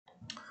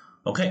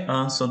Okay,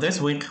 so this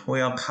week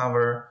we'll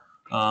cover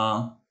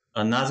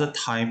another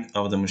type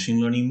of the machine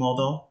learning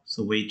model,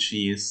 so which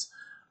is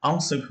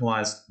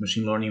unsupervised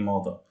machine learning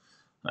model.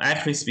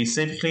 Actually,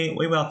 specifically,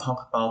 we will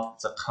talk about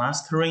the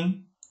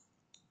clustering,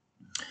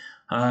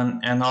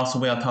 and also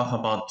we'll talk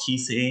about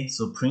PCA,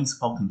 so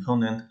principal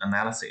component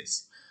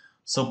analysis.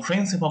 So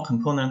principal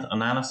component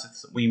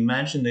analysis, we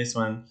mentioned this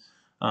one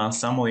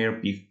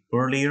somewhere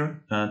earlier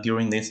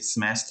during this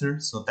semester,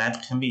 so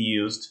that can be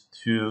used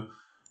to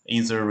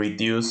either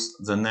reduce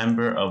the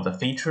number of the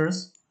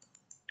features,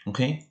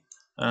 okay,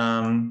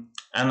 and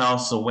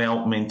also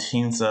will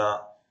maintain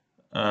the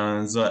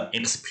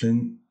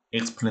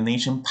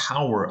explanation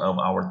power of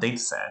our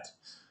dataset,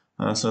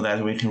 so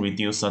that we can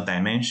reduce the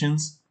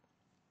dimensions.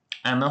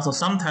 And also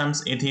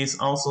sometimes it is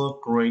also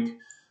great.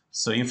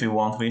 So if you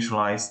want to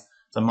visualize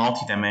the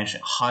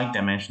multi-dimension,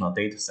 high-dimensional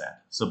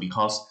dataset, so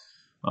because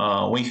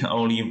we can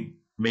only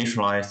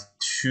visualize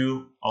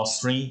 2 or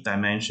 3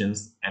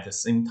 dimensions at the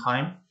same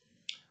time.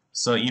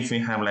 So if we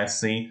have, let's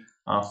say,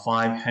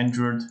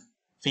 500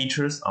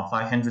 features or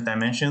 500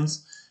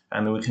 dimensions,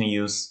 and we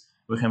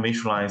can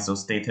visualize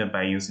those data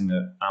by using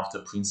the after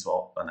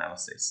principal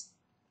analysis.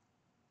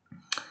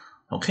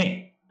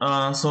 Okay,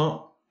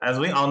 so as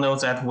we all know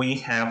that we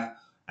have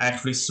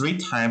actually 3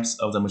 types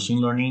of the machine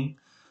learning.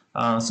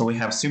 So we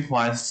have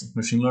supervised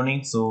machine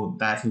learning, so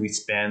that we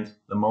spend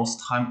the most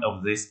time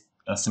of this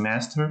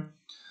semester,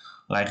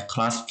 like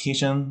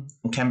classification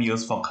can be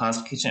used for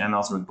classification and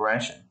also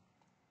regression.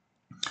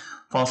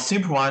 For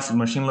supervised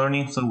machine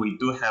learning, so we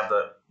do have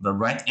the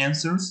right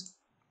answers.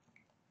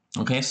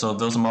 Okay, so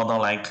those models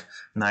like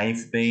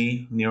naive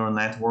Bayes, neural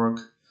network,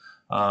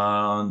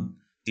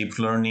 deep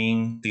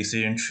learning,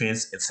 decision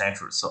trees,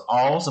 etc. So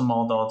all the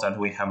models that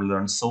we have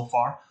learned so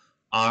far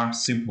are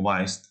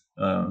supervised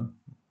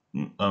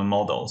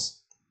models.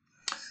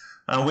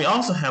 We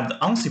also have the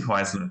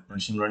unsupervised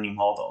machine learning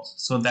models.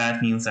 So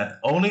that means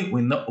that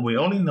we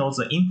only know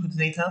the input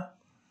data,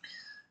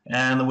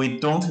 and we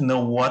don't know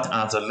what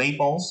are the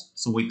labels.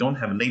 So we don't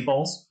have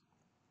labels.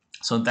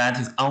 So that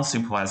is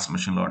unsupervised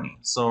machine learning.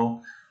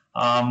 So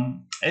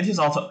it is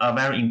also a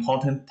very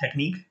important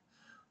technique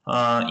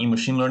in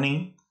machine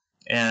learning,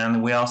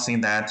 and we'll see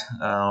that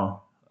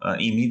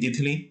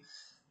immediately.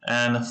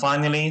 And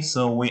finally,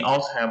 so we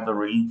also have the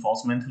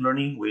reinforcement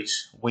learning,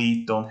 which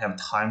we don't have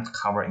time to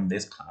cover in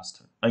this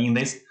cluster, in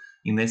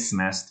this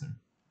semester.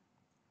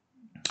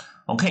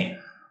 Okay,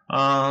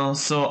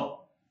 so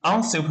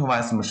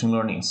unsupervised machine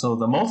learning. So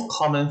the most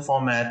common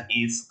format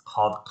is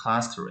called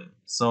clustering.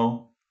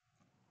 So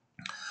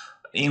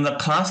in the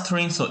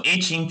clustering, so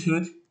each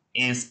input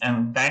is a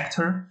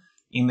vector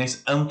in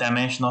this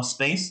n-dimensional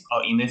space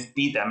or in this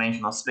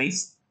d-dimensional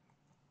space.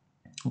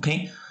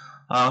 Okay,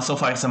 so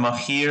for example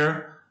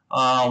here,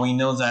 we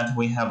know that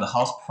we have the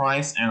house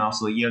price and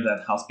also the year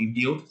that house being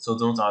built. So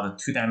those are the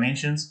 2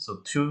 dimensions, so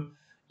 2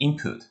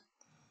 input.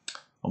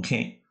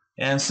 Okay,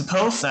 and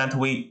suppose that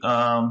we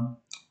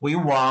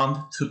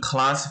want to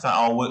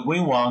classify, or we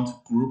want to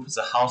group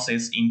the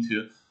houses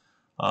into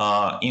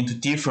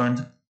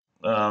different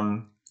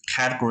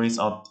categories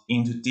or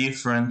into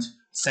different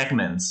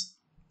segments.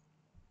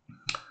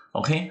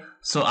 Okay,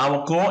 so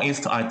our goal is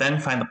to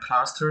identify the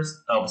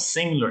clusters of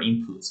similar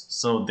inputs.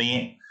 So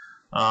they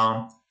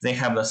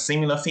have the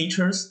similar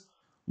features,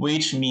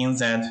 which means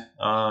that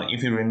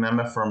if you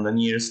remember from the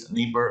nearest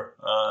neighbor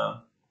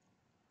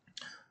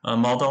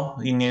model,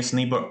 in nearest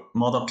neighbor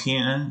model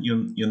KNN,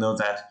 you know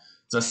that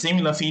the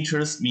similar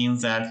features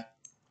means that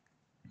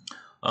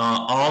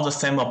all the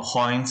sample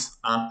points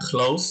are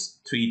close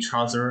to each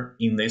other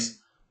in this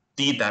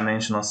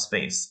d-dimensional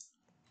space.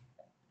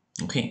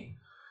 Okay,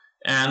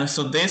 and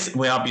so this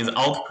will be the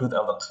output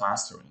of the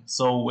clustering.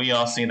 So we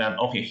will see that,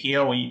 okay,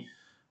 here we,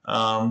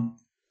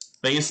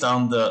 based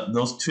on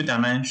those 2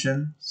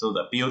 dimensions, so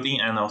the building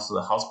and also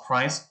the house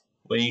price,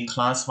 we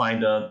classify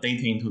the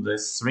data into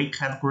these 3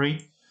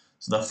 categories.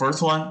 So the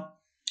first one,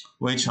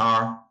 which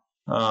are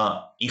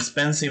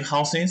expensive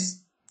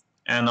houses,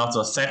 and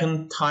also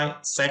second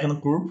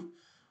group,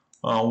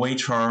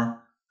 which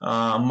are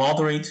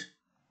moderate,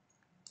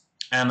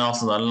 and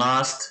also the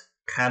last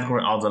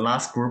category or the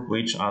last group,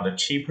 which are the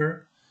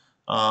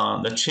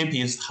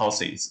cheapest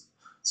houses.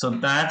 So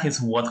that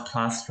is what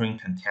clustering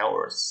can tell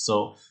us.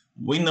 So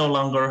we no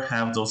longer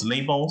have those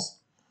labels,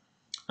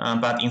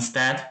 but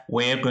instead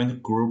we're going to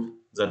group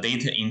the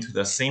data into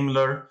the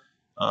similar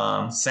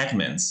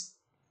segments,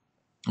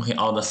 okay,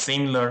 or the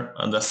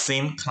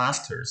same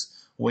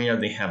clusters where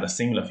they have the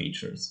similar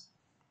features.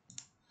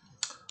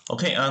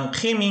 Okay, and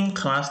k-mean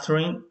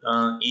clustering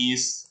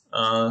is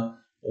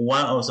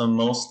one of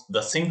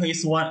the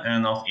simplest one,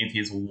 and it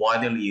is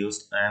widely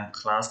used in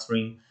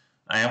clustering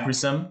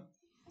algorithm.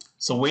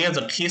 So where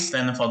the k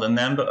stands for the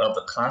number of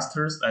the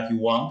clusters that you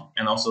want,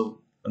 and also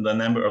the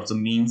number of the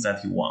means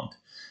that you want.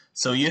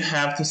 So you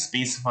have to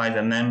specify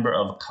the number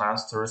of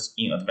clusters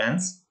in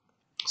advance.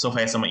 So for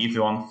example, if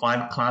you want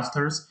 5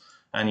 clusters,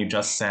 and you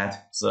just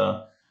set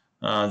the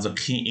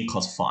k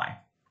equals 5.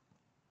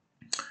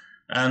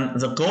 And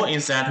the goal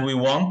is that we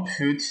won't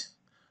put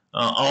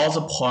all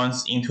the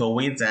points into a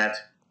way that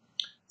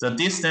the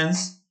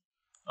distance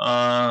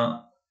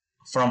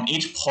from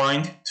each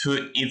point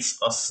to its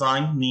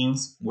assigned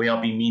means will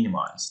be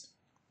minimized.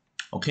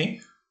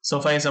 Okay, so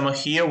for example,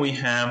 here we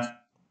have,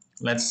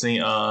 let's say,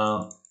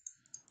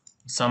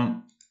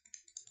 some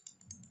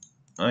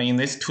in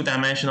this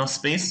two-dimensional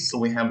space. So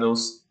we have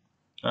those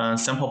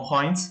sample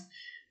points,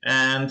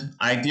 and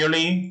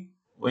ideally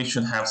we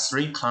should have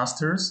 3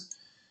 clusters,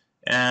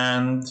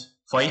 and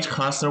for each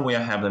cluster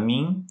we'll have the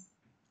mean.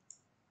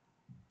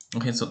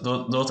 Okay, so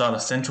those are the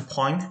central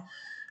point.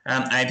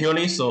 And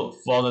ideally, so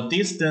for the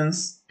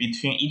distance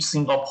between each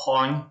single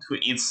point to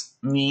its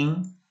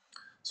mean,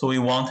 so we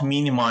want to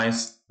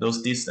minimize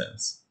those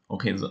distance.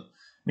 Okay,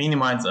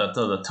 minimize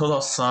the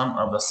total sum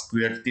of the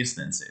squared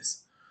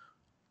distances.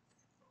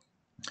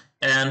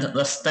 And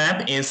the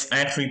step is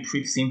actually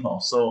pretty simple.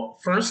 So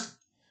first,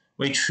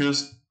 we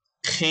choose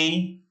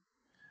k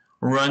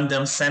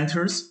random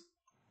centers,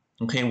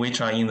 okay, which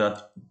are in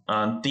the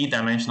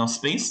d-dimensional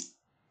space.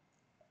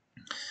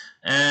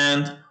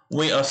 And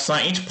we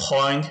assign each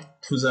point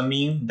to the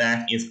mean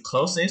that is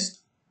closest,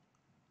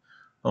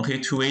 okay,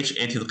 to which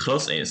it is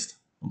closest,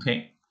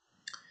 okay.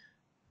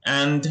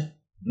 And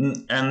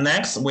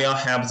next we'll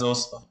have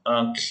those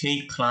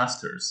k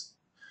clusters.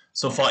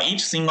 So for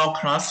each single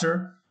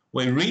cluster,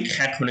 we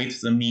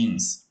recalculate the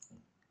means.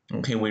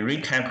 Okay, we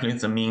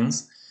recalculate the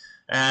means.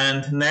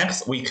 And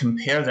next we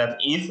compare that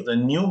if the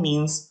new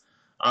means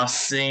are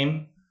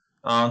same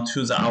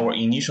to our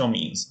initial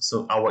means,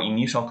 so our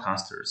initial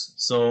clusters,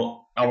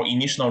 so our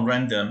initial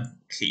random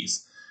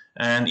case.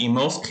 And in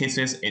most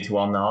cases it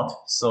will not.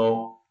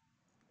 So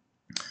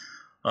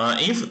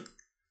if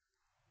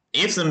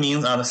the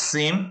means are the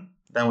same,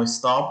 then we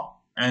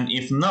stop, and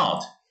if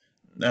not,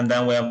 and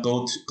then we'll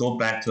go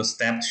back to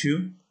step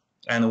 2,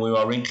 and we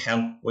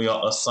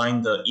will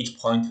assign each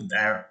point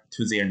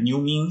to their new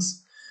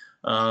means,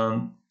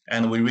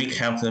 and we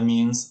recap the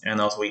means, and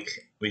also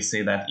we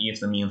say that if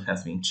the mean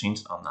has been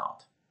changed or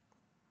not.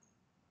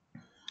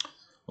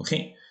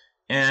 Okay,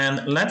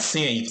 and let's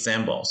see an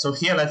example. So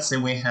here, let's say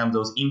we have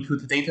those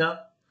input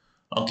data.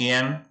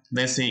 Again,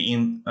 let's say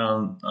in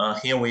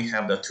here we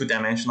have the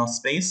two-dimensional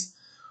space.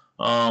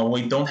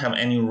 We don't have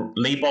any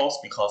labels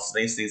because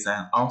this is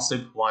an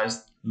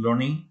unsupervised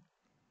learning.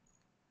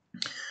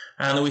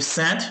 And we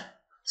set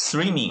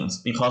 3 means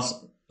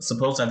because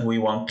suppose that we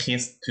want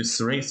case to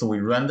 3, so we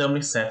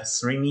randomly set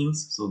 3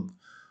 means. So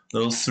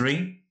those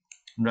 3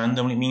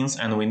 randomly means,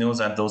 and we know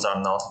that those are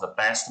not the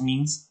best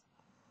means.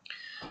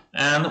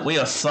 And we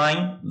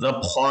assign the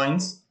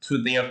points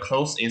to their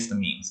closest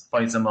means.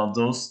 For example,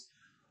 those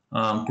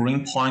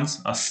green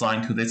points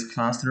assigned to this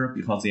cluster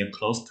because they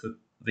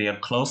are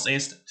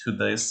closest to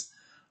this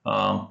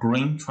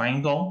green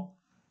triangle,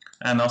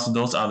 and also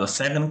those are the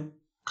second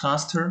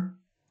cluster,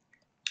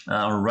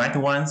 red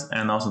ones,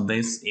 and also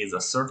this is the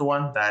third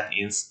one, that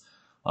is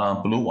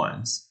blue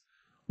ones.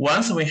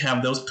 Once we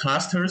have those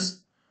clusters,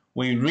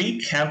 we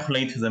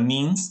recalculate the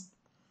means.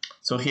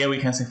 So here we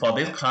can see for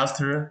this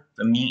cluster,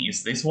 the mean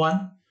is this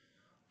one.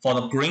 For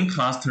the green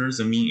cluster,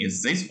 the mean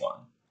is this one.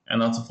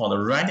 And also for the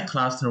red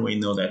cluster, we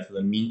know that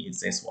the mean is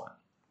this one.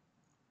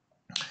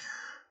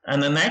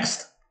 And the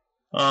next,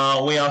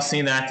 we'll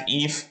see that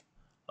if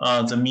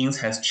the means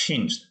has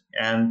changed.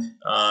 And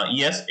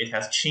yes, it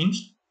has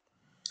changed.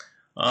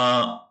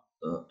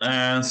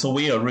 And so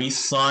we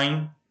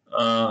reassign,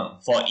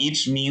 for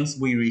each means,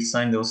 we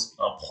reassign those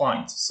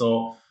points.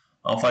 So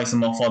for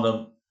example, for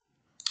the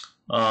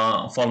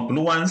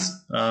blue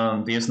ones,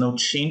 there's no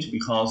change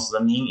because the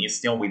mean is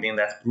still within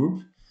that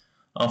group.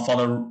 For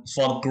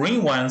the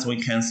green ones, we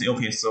can see,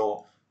 okay,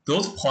 so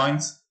those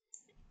points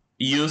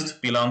used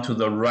belong to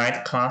the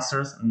red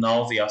clusters.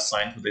 Now they are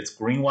assigned to these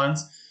green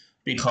ones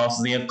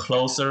because they are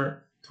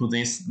closer to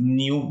these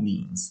new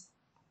means.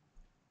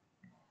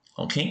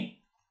 Okay.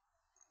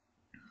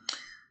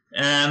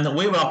 And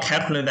we will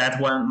calculate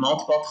that one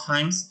multiple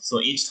times.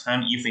 So each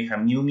time if we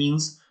have new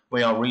means,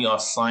 we will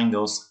reassign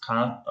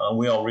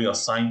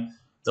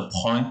the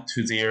point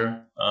to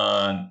their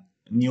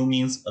new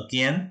means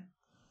again.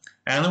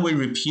 And we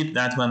repeat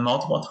that one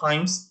multiple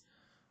times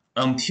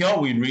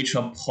until we reach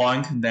a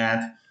point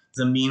that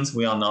the means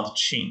will not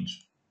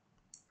change.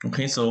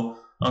 Okay, so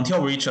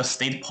until we reach a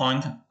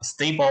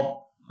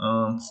stable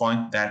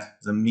point that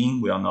the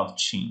mean will not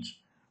change.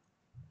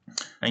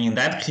 And in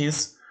that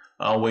case,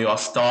 we will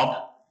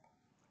stop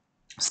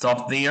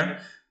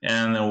there,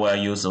 and we'll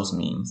use those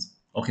means.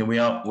 Okay,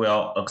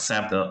 we'll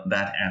accept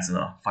that as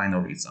the final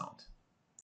result.